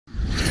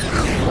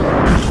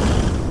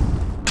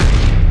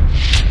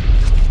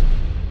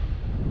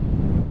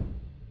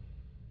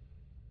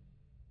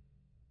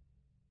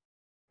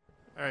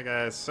Alright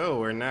guys, so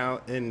we're now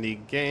in the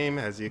game.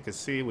 As you can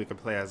see, we can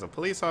play as a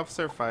police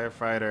officer,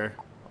 firefighter,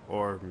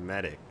 or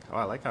medic. Oh,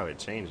 I like how it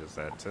changes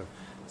that too.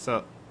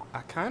 So, I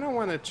kind of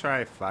want to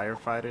try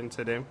firefighting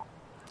today.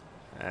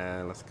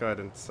 And let's go ahead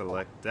and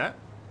select that.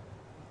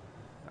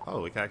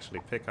 Oh, we can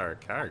actually pick our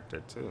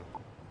character too.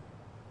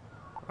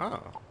 Oh,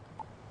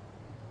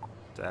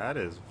 that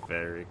is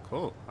very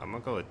cool. I'm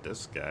gonna go with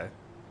this guy.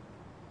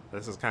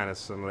 This is kind of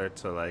similar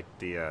to like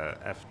the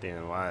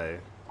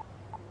FDNY.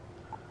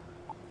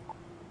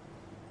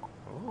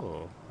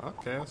 Oh,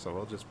 okay, so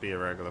we'll just be a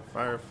regular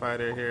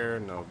firefighter here,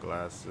 no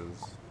glasses.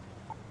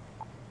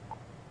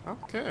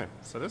 Okay,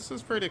 so this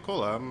is pretty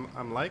cool.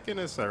 I'm liking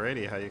this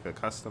already, how you could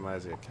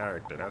customize your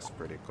character. That's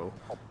pretty cool.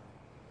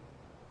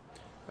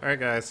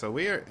 Alright guys, so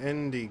we are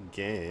in the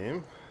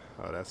game.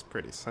 Oh, that's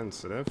pretty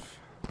sensitive.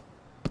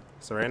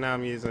 So right now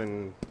I'm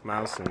using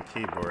mouse and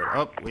keyboard.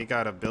 Oh, we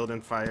got a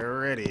building fire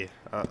already.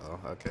 Uh-oh,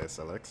 okay,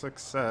 so let's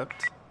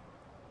accept.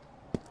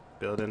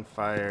 Building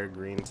fire,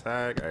 green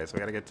tag. Alright, so we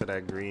gotta get to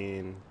that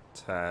green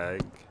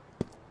tag.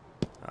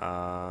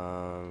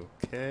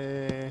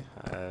 Okay,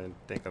 I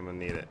think I'm gonna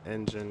need an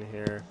engine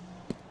here.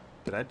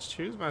 Did I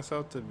choose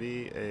myself to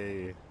be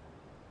a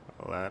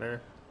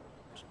ladder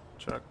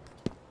truck?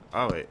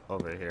 Oh wait,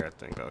 over here I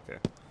think, okay.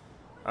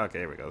 Okay,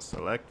 here we go,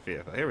 select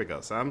vehicle. Here we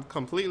go, so I'm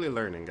completely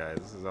learning guys,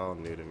 this is all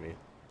new to me.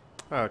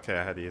 Okay,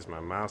 I had to use my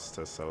mouse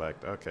to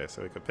select. Okay,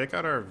 so we could pick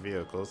out our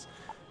vehicles.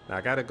 Now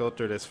I gotta go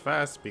through this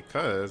fast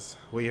because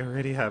we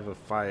already have a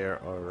fire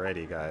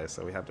already, guys.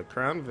 So we have the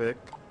Crown Vic,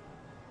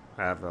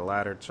 I have a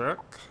ladder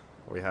truck,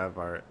 we have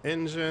our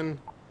engine,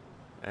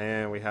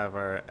 and we have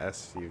our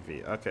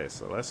SUV. Okay,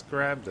 so let's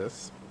grab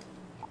this.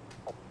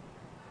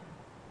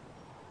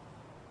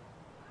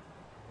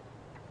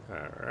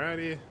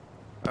 Alrighty.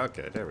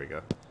 Okay, there we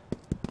go.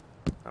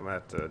 I'm gonna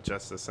have to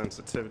adjust the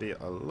sensitivity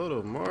a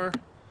little more.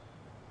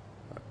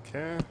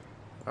 Okay.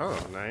 Oh,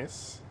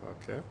 nice.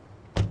 Okay.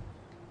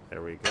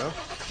 There we go.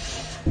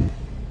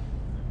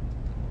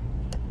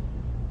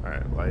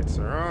 Alright, lights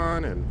are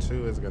on, and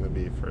 2 is going to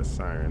be for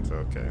sirens.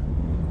 Okay.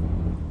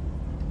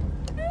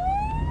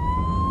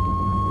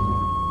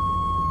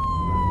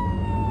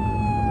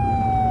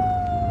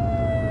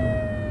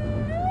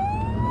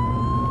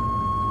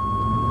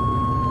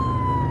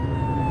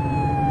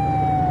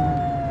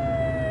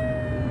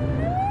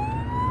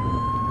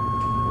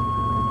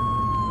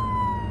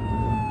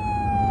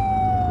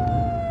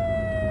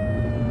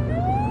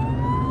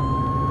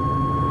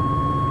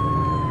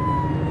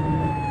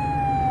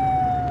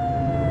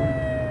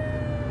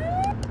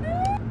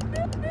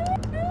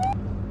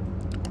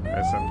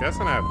 So I'm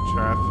guessing I have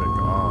traffic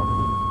off.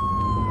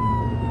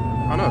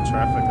 Oh no,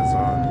 traffic is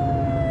on.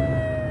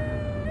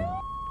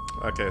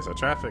 Okay, so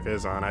traffic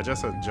is on. I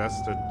just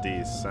adjusted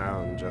the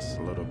sound just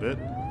a little bit.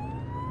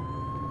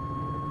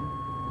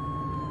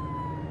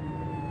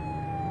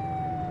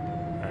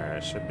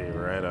 Alright, should be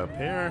right up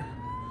here.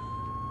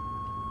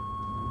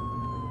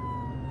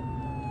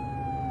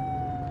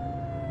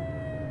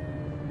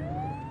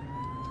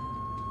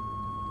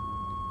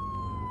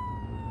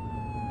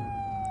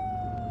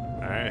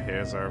 Alright,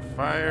 here's our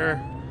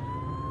fire.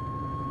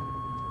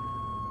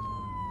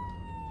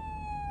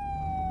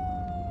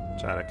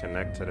 Try to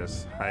connect to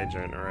this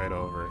hydrant right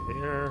over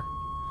here.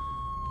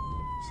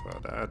 So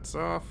that's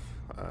off.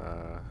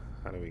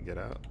 How do we get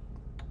out?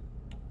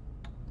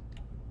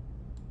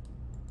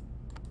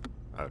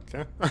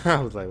 Okay. I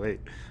was like,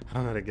 wait, I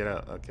don't know how to get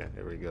out. Okay,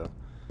 here we go.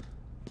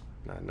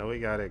 Now I know we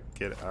gotta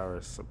get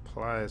our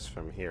supplies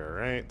from here,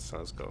 right? So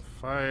let's go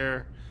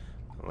fire.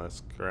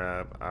 Let's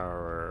grab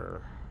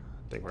our...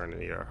 I think we're gonna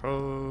need our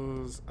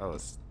hose. Oh,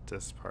 it's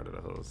this part of the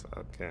hose.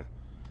 Okay.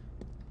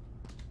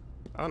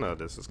 Oh no,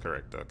 this is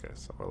correct. Okay,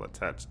 so we'll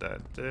attach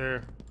that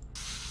there.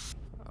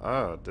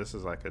 Oh, this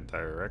is like a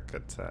direct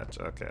attach.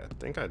 Okay, I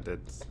think I did.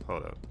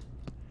 Hold up.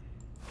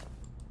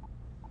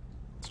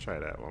 Let's try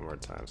that one more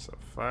time. So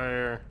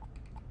fire.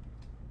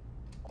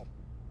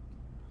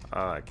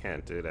 Oh, I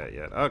can't do that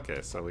yet.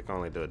 Okay, so we can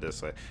only do it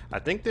this way. I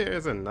think there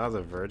is another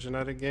version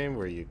of the game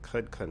where you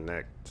could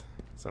connect.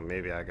 So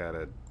maybe I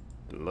gotta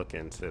look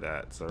into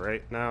that. So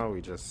right now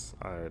we just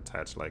are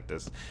attached like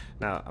this.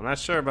 Now I'm not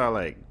sure about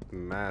like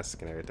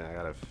mask and everything. I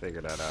gotta figure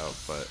that out,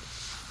 but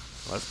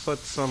let's put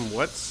some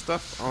wet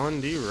stuff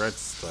on the red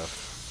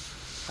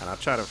stuff, and I'll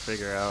try to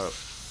figure out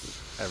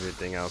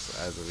everything else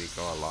as we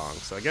go along.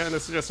 So again,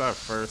 this is just our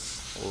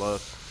first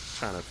look,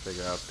 trying to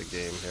figure out the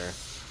game here.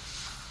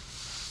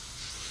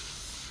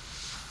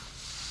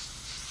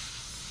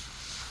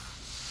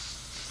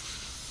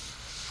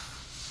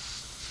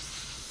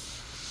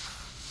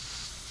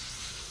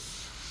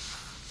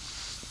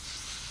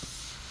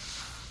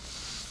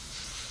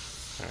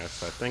 Alright,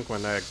 so I think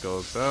when that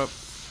goes up,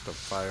 the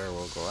fire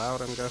will go out,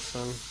 I'm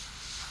guessing.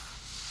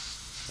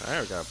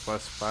 Alright, we got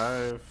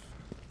 +5.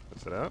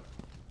 Is it up?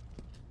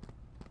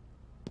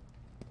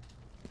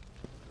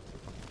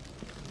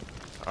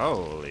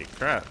 Holy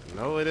crap.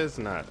 No, it is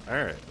not.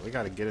 Alright, we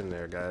gotta get in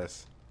there,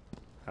 guys.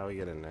 How we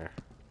get in there?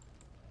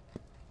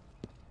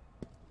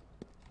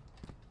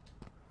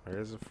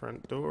 Where's the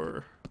front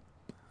door?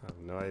 I have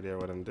no idea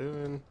what I'm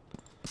doing.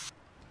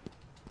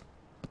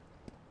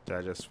 Did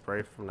I just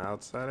spray from the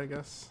outside, I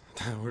guess?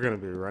 We're gonna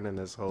be running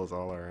this hose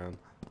all around.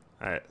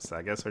 Alright, so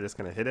I guess we're just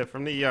gonna hit it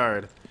from the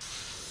yard.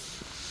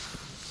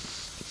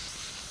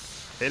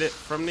 Hit it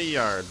from the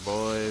yard,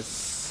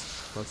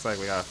 boys. Looks like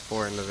we got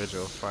 4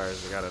 individual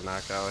fires we gotta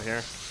knock out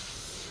here.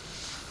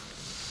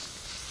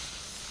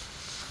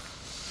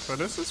 So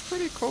this is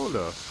pretty cool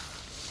though.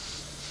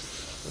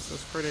 This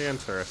is pretty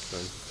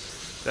interesting.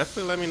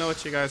 Definitely let me know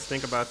what you guys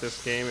think about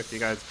this game. If you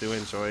guys do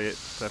enjoy it,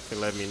 definitely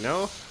let me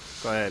know.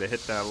 Go ahead and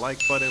hit that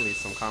like button, leave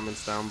some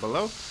comments down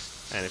below.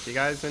 And if you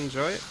guys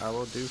enjoy it, I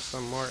will do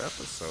some more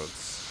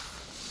episodes.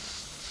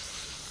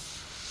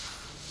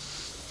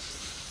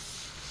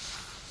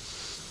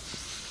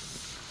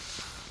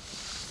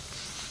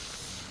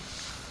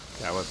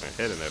 Yeah, I wasn't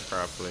hitting it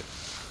properly.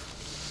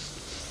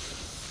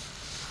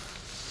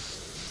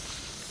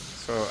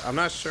 So I'm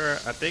not sure.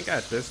 I think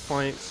at this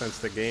point, since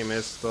the game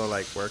is still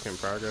like work in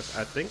progress,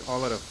 I think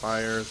all of the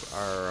fires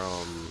are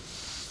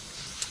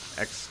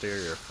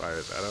exterior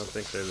fires. I don't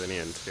think there's any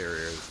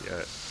interiors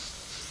yet.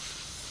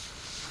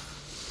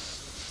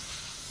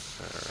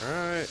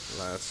 Alright,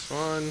 last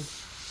one.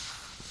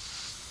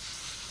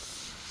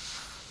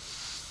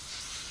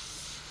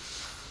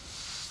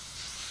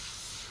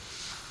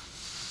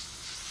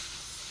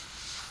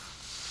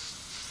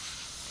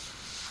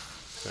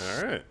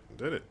 Alright,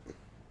 did it.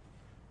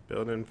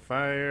 Building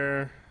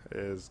fire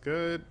is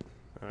good.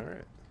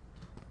 Alright.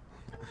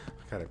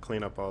 Gotta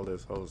clean up all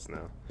this hose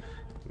now.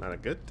 Now the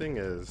good thing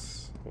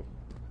is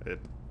it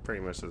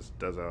pretty much just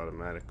does it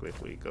automatically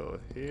if we go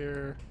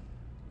here.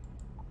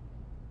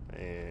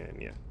 And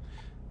yeah.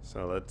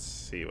 So let's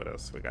see what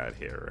else we got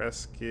here.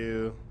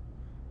 Rescue.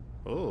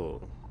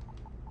 Oh.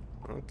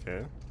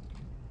 Okay.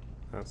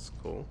 That's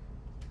cool.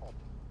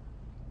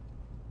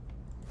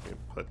 Let me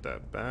put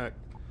that back.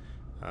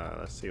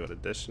 Let's see what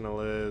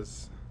additional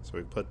is. So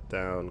we put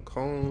down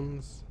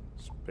cones,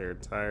 spare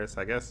tires.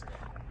 I guess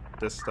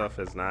this stuff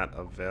is not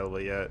available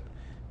yet.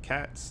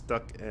 Cat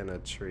stuck in a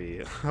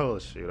tree. Oh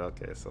shoot,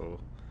 okay, so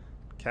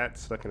cat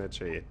stuck in a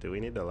tree. Do we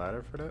need the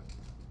ladder for that?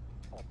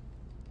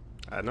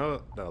 I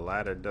know the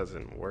ladder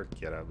doesn't work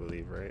yet, I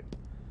believe, right?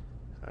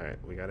 Alright,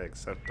 we gotta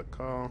accept the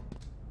call.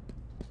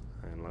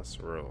 And let's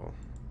roll.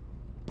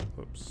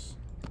 Oops.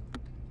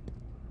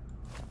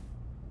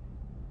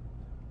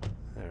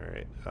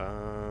 Alright,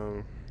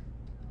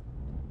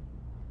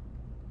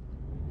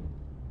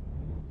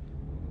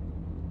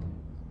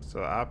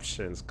 so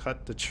options,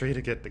 cut the tree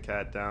to get the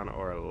cat down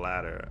or a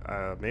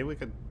ladder. Maybe we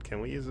could, can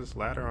we use this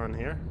ladder on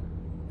here?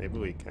 Maybe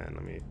we can,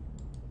 let me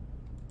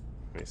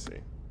see.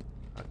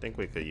 I think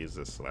we could use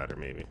this ladder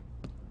maybe.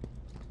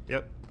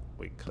 Yep,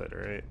 we could,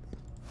 right?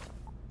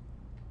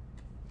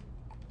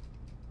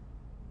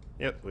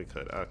 Yep, we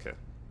could, okay.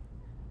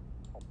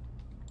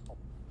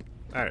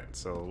 Alright,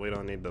 so we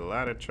don't need the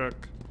ladder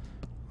truck.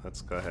 Let's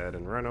go ahead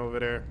and run over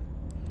there.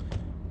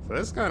 So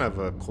this is kind of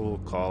a cool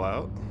call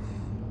out.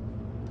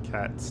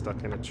 Cat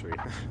stuck in a tree.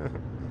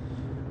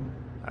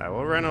 Alright,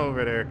 we'll run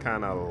over there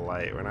kind of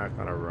light. We're not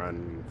gonna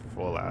run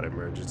full out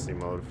emergency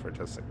mode for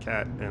just a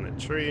cat in a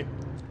tree.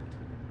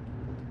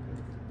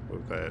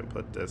 We'll go ahead and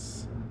put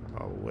this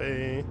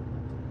away.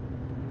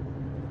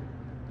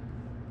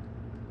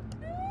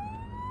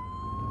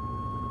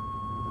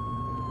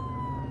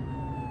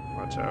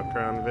 Watch out,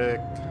 Crown Vic.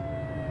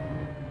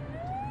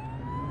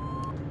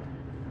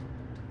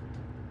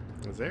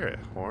 Is there a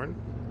horn?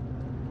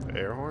 An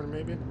air horn,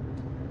 maybe?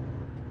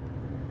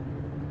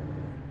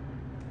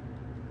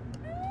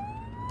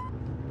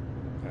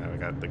 Yeah, we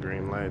got the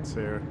green lights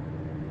here.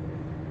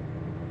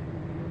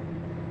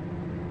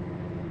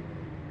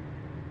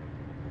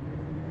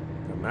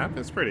 The map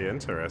is pretty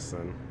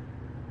interesting.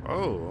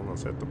 Oh,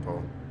 almost hit the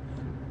pole.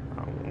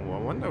 I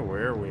wonder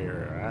where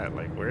we're at.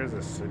 Like, where is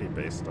this city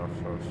based off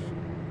of?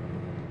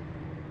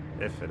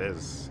 If it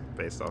is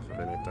based off of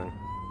anything.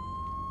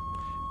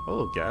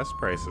 Oh, gas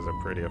prices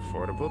are pretty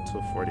affordable.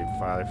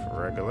 $2.45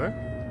 for regular.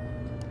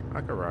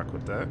 I could rock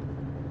with that.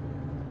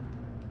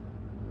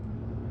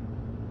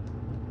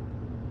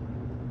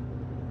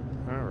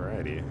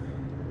 Alrighty.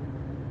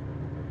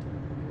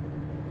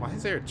 Why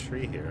is there a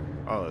tree here?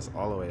 Oh, it's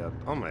all the way up.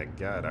 Oh my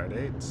god, are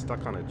they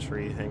stuck on a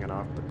tree hanging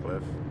off the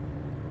cliff?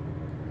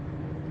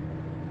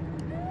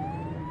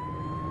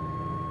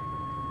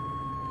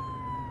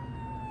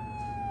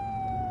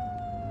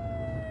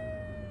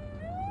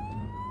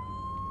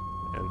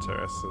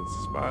 Interesting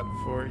spot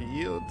for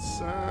yield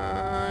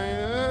sign.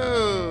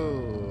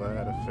 Oh, I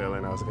had a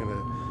feeling that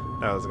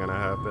was gonna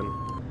happen.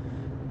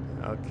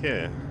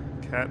 Okay,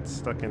 cat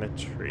stuck in a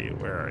tree.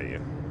 Where are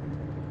you?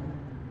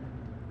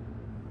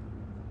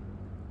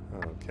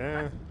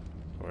 Okay,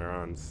 we're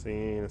on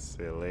scene.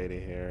 See a lady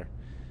here.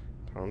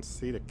 Don't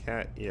see the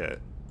cat yet.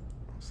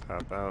 Let's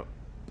hop out.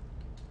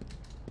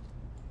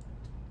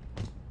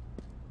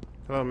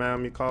 Hello,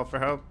 ma'am. You called for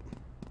help?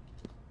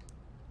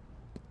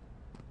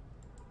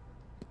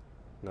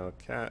 No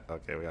cat.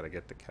 Okay, we gotta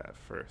get the cat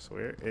first.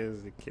 Where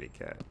is the kitty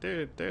cat?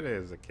 There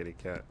is a kitty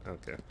cat.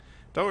 Okay.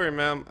 Don't worry,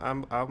 ma'am.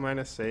 I'll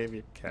manage to save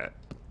your cat.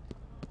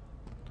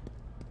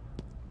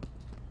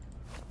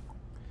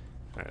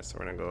 Alright, so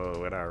we're gonna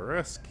go with our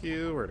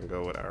rescue. We're gonna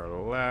go with our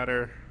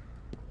ladder.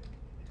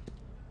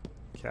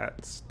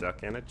 Cat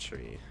stuck in a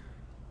tree.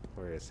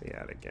 Where is he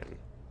at again?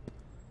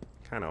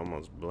 Kind of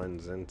almost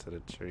blends into the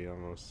tree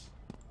almost.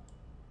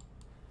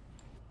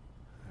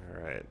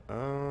 Alright,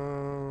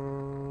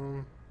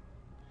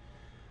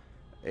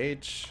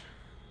 H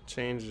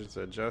changes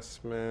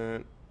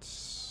adjustment.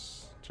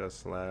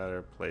 Just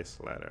ladder, place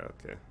ladder.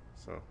 Okay,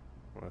 so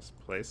let's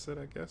place it,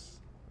 I guess.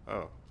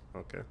 Oh,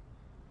 okay.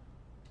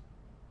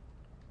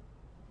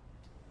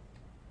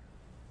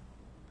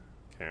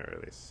 Can't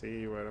really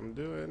see what I'm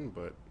doing,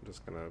 but I'm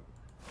just gonna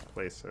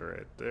place it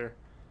right there.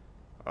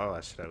 Oh, I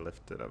should have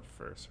lifted it up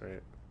first,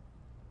 right?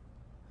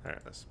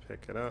 Alright, let's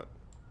pick it up.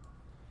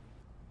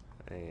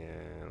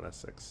 And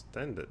let's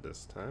extend it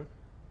this time.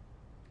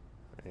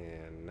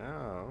 And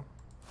now,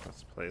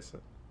 let's place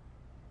it.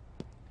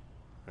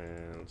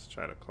 And let's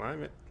try to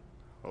climb it.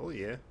 Oh,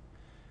 yeah.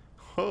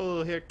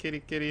 Oh, here, kitty,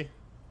 kitty.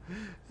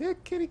 Here,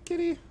 kitty,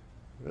 kitty.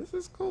 This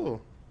is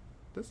cool.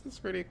 This is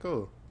pretty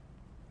cool.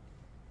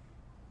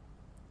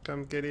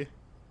 Come, kitty.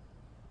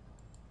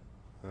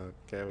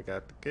 Okay, we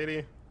got the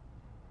kitty.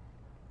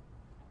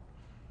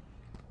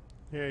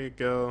 Here you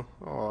go.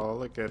 Oh,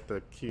 look at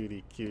the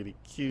cutie, cutie,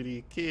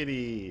 cutie,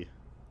 kitty.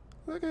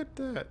 Look at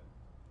that.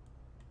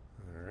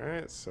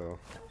 Alright, so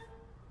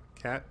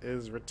cat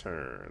is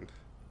returned.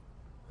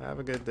 Have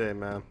a good day,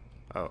 ma'am.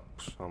 Oh,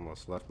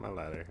 almost left my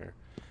ladder here.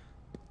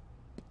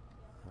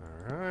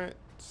 Alright.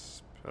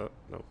 Oh,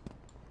 nope.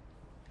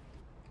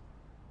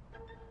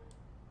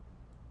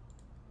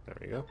 There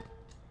we go.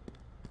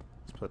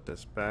 Let's put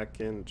this back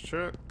in the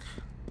truck.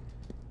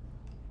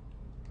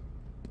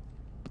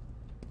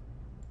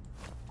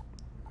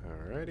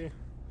 Alrighty.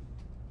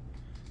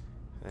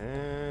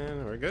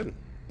 And we're good.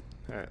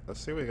 Alright, let's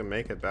see if we can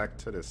make it back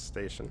to this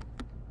station.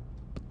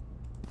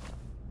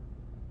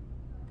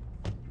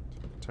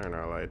 Turn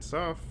our lights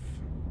off.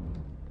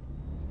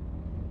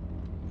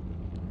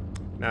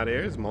 Now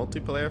there is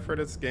multiplayer for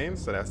this game,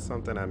 so that's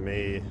something I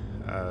may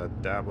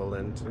dabble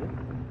into.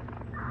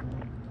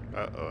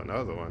 Uh-oh,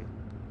 another one.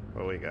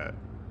 What we got?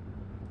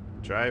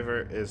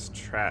 Driver is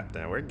trapped,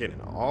 and we're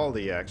getting all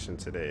the action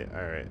today.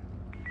 Alright.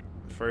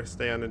 First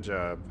day on the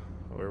job.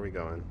 Where are we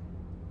going?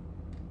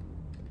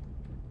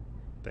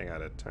 Think I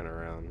gotta turn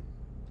around.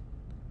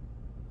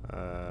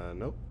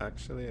 Nope.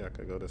 Actually, I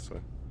could go this way.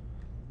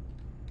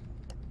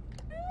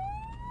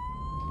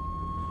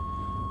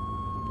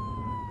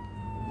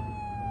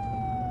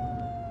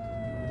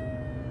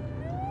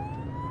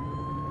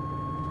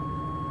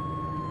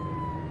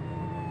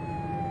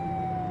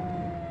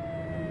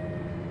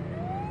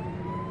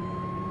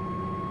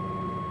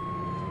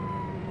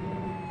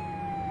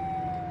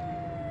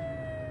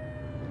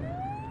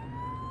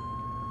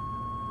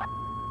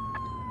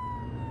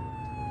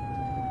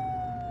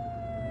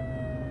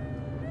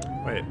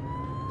 Wait.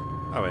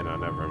 Oh, wait, no,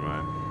 never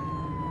mind.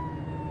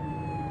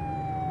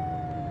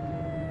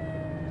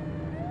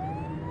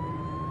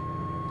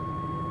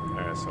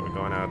 Alright, so we're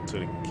going out to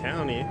the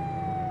county.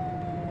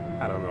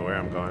 I don't know where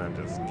I'm going, I'm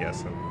just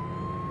guessing.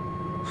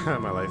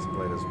 My license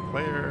plate is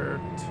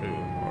player 2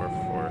 or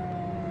 4.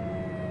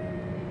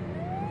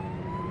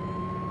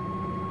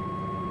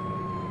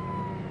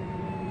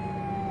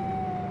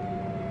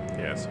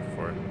 Yeah, so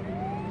 4.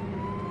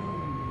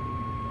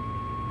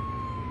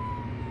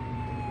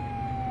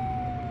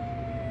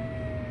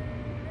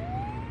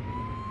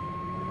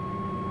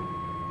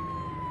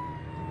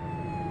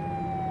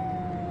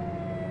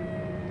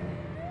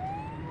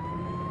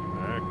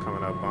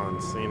 Coming up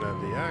on scene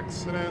of the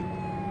accident.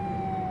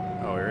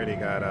 Oh, we already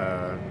got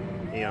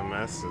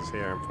EMS is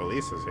here and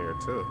police is here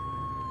too.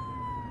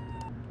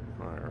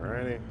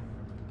 Alrighty.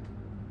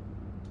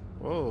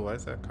 Whoa, why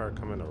is that car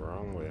coming the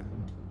wrong way?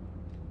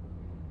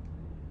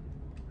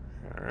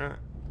 Alright.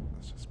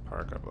 Let's just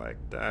park up like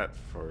that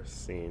for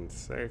scene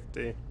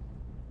safety.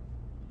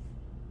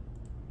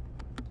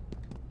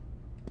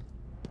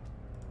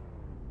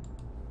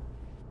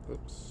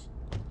 Oops.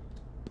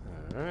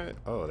 Alright.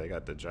 Oh, they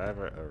got the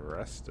driver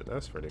arrested.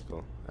 That's pretty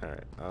cool.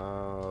 Alright.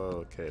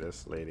 Oh, okay.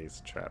 This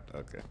lady's trapped.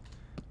 Okay.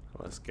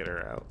 Let's get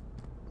her out.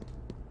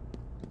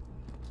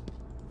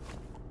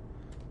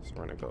 So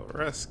we're going to go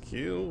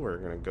rescue. We're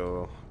going to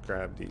go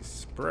grab these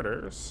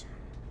spreaders.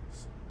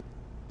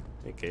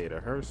 AKA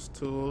the hearse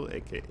tool.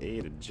 AKA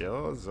the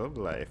jaws of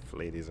life,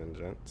 ladies and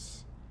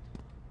gents.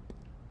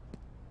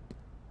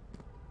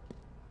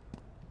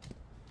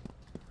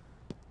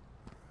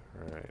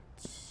 Alright.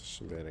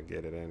 Should be able to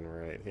get it in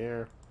right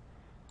here.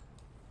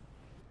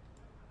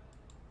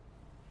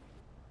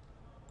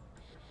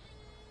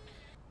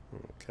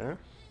 Okay.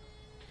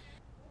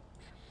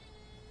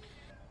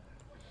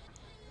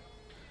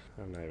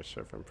 I'm not even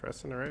sure if I'm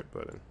pressing the right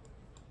button.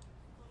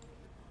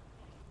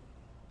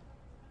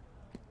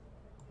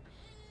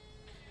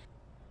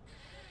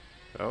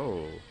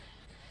 Oh.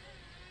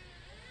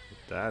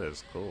 That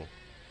is cool.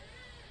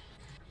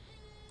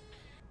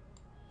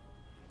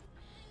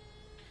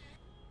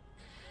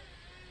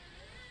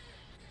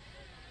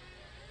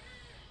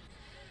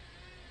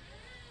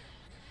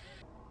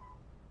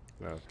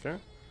 Okay.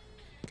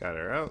 got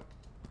her out.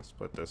 Let's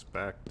put this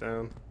back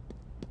down.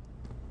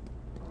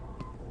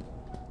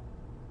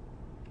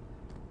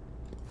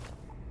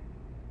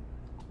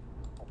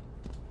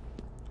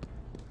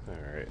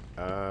 Alright,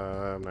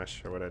 I'm not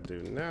sure what I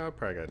do now.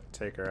 Probably gotta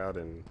take her out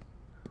and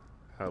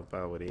help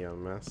out with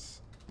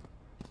EMS.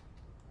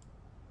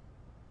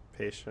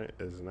 Patient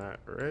is not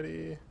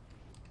ready.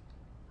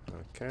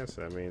 Okay,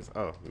 so that means,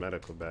 oh,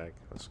 medical bag.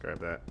 Let's grab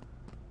that.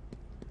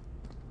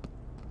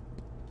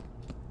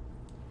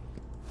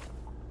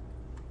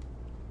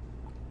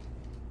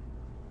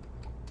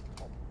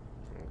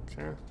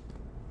 Okay.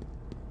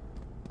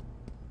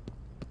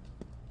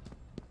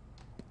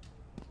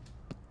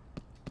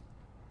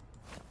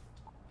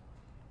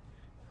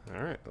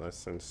 Alright,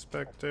 let's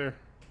inspect her.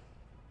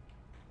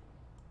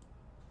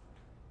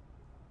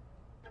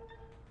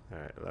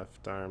 Alright,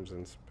 left arm's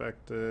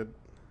inspected.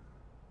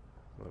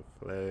 Left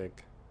leg.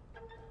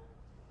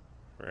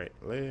 Right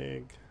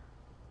leg.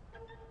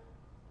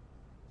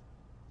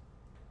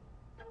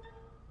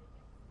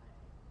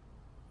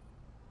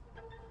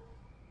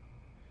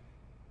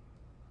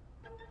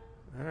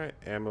 Alright,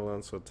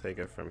 ambulance will take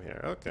it from here.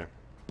 Okay.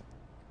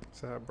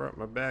 So I brought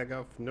my bag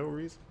out for no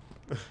reason.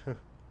 How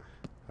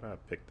do I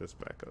pick this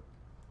back up?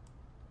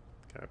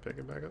 Can I pick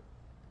it back up?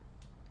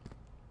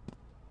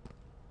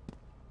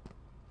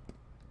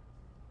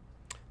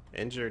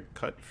 Injured,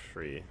 cut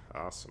free.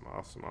 Awesome,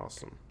 awesome,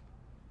 awesome.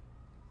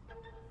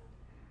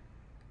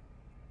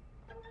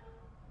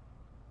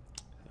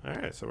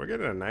 Alright, so we're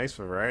getting a nice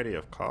variety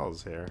of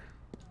calls here.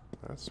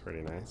 That's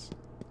pretty nice.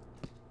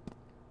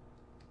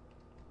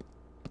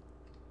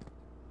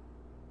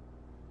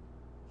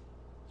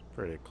 It's a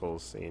pretty cool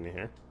scene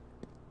here.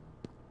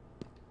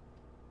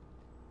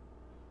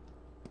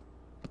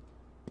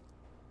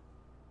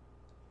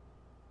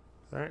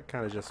 Alright,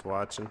 kind of just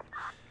watching.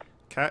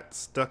 Cat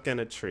stuck in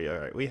a tree.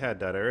 Alright, we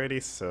had that already,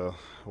 so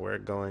we're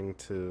going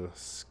to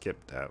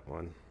skip that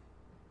one.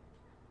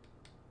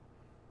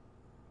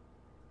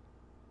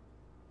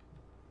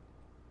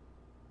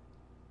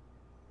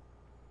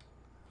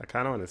 I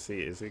kind of want to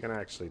see, is he going to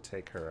actually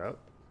take her out?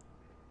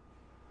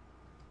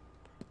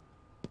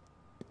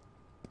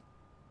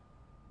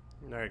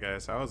 Alright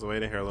guys, I was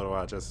waiting here a little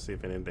while just to see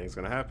if anything's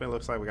going to happen.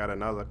 Looks like we got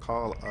another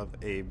call of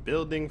a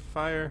building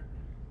fire.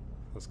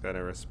 Let's go ahead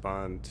and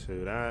respond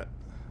to that.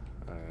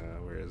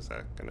 Where is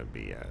that gonna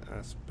be at?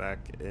 That's back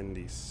in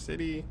the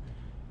city.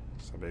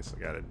 So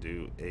basically gotta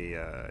do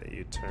a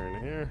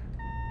U-turn here.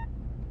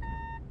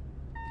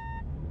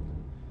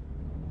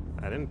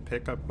 I didn't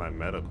pick up my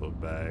medical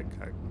bag.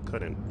 I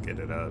couldn't get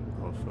it up.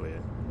 Hopefully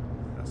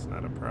that's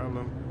not a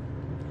problem.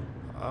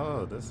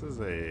 Oh, this is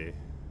a...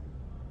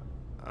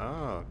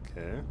 Oh,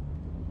 okay.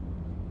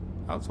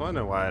 I was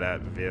wondering why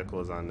that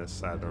vehicle is on this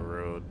side of the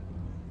road.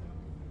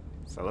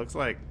 So it looks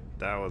like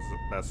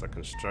that's a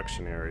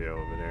construction area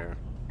over there.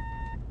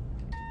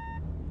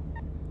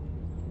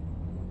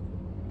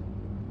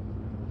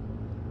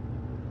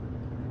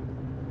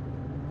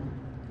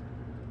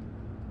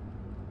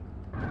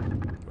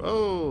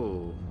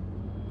 Oh,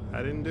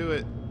 I didn't do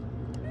it.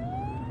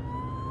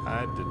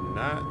 I did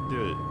not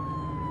do it.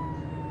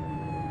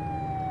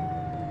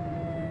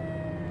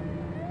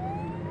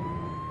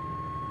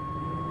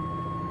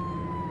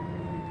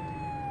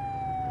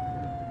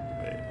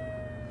 Wait,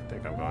 I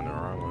think I'm going the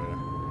wrong way.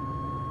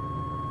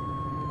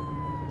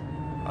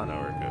 Oh no,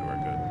 we're good,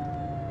 we're good.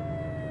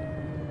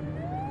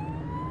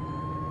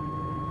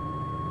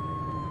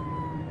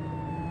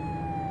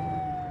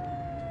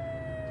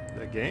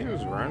 The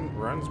game's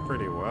runs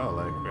pretty well,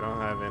 like we don't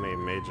have any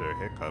major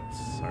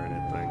hiccups or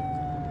anything.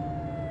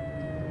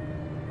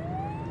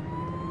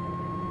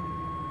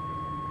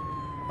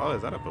 Oh,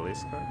 is that a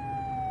police car?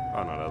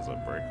 Oh no, those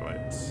are brake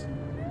lights.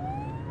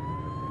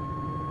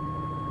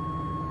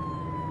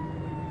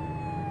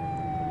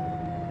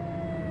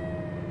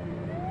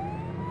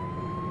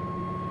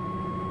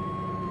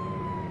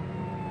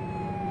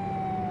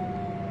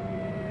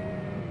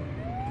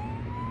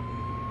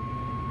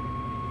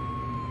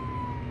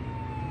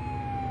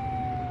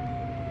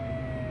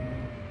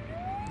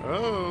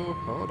 Oh,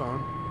 hold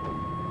on.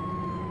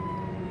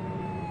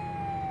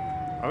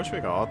 I wish we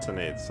could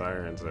alternate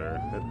sirens or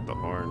hit the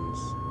horns.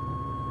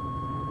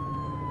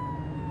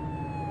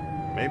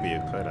 Maybe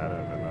you could, I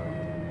don't even know.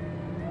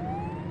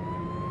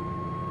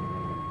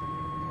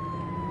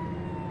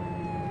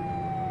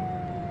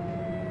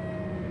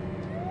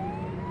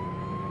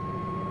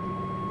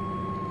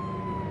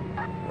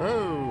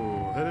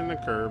 Oh, hitting the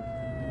curb.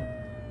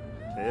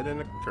 Hitting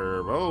the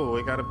curb. Oh,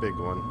 we got a big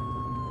one.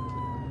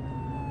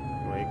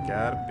 We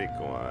got a big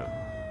one.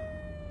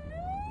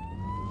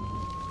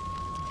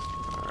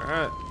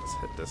 Alright, let's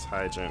hit this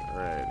hydrant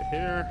right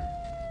here.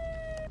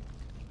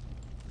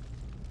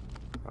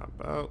 Hop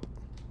out.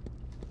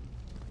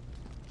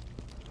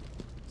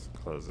 Let's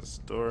close this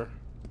door.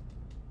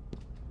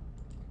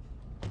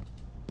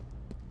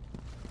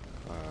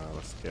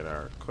 Let's get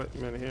our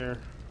equipment here.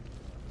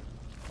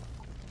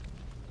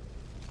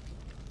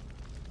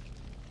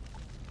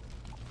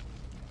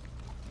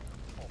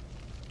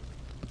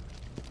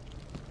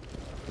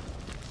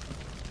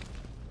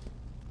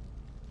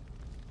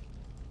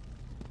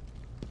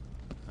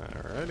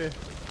 Alrighty.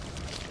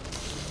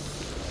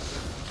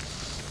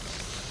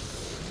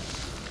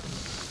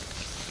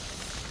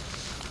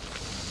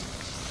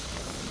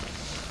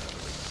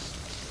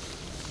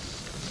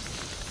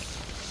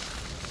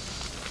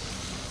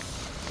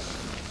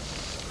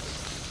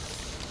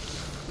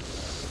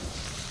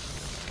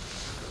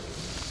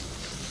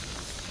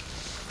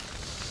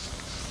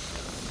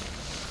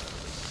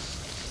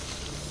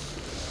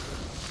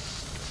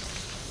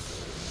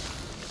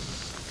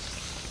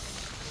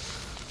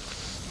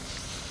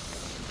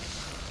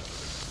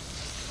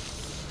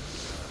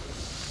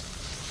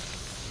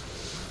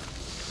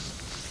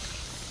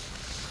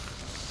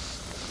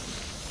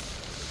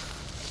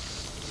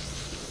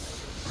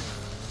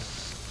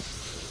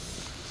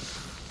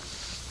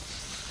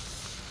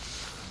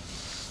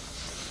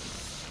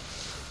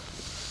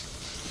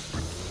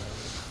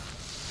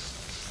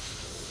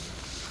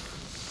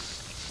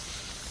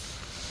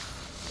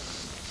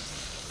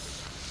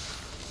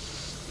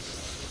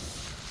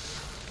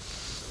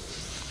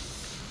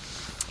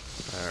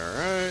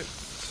 Alright.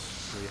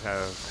 We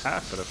have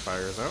half of the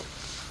fires out.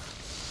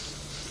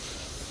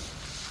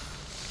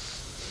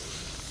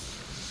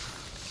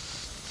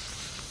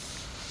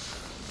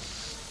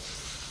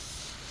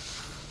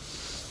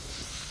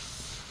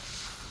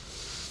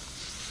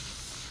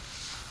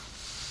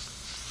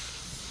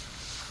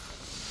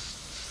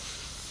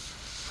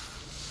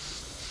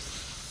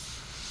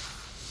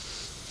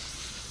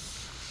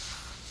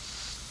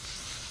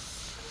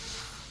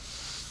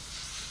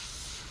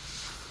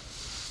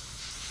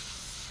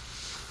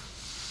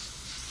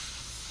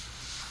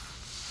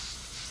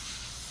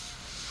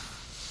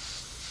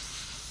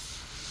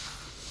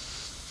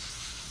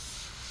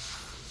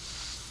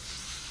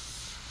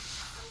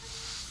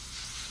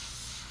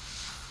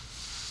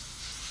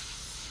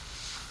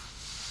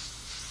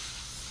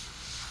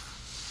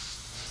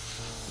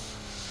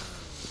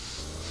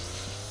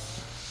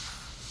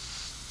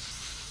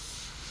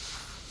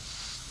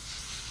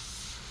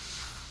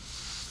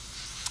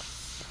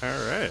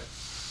 Alright.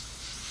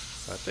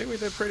 So I think we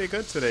did pretty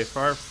good today for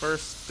our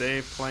first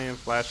day playing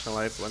Flashing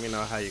Lights. Let me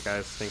know how you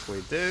guys think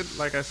we did.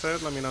 Like I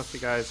said, let me know if you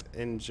guys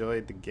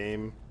enjoyed the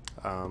game.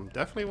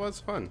 Definitely was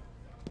fun.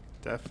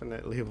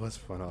 Definitely was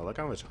fun. Oh, look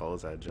how much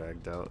holes I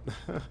dragged out.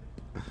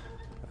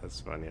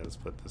 That's funny. Let's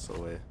put this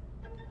away.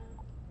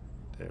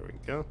 There we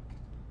go.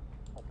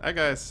 Alright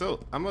guys,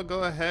 so I'm gonna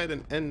go ahead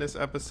and end this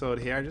episode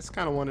here. I just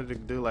kind of wanted to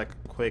do like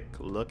a quick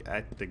look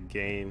at the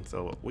game.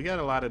 So we got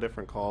a lot of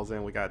different calls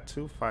in. We got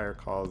 2 fire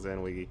calls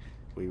in. We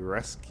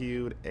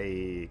rescued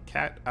a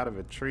cat out of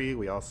a tree.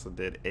 We also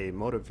did a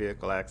motor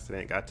vehicle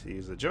accident, got to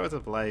use the joys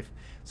of life.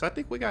 So I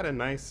think we got a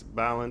nice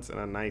balance and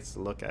a nice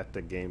look at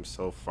the game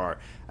so far.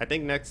 I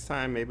think next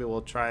time maybe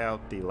we'll try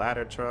out the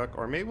ladder truck,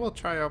 or maybe we'll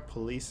try out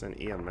police and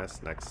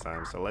EMS next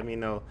time. So let me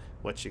know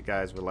what you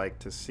guys would like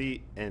to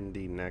see in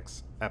the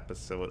next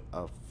episode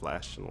of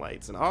Flashing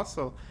Lights. And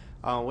also,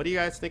 what do you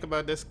guys think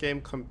about this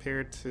game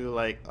compared to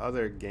like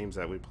other games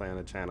that we play on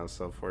the channel?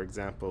 So for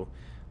example,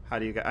 how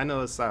do you guys, I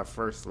know it's our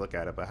first look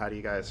at it, but how do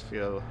you guys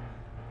feel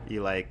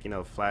you like, you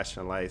know,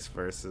 Flashing Lights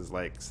versus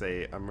like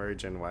say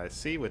Emerge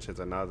NYC, which is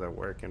another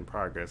work in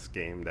progress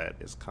game that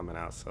is coming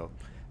out? So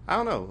I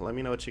don't know, let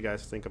me know what you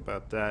guys think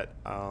about that.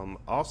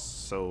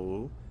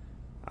 Also,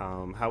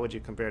 how would you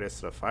compare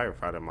this to the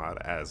Firefighter mod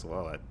as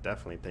well? I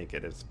definitely think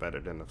it is better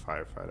than the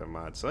Firefighter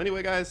mod. So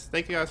anyway guys,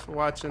 thank you guys for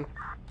watching.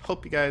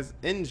 Hope you guys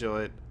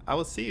enjoyed. I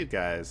will see you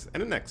guys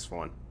in the next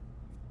one.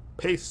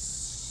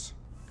 Peace.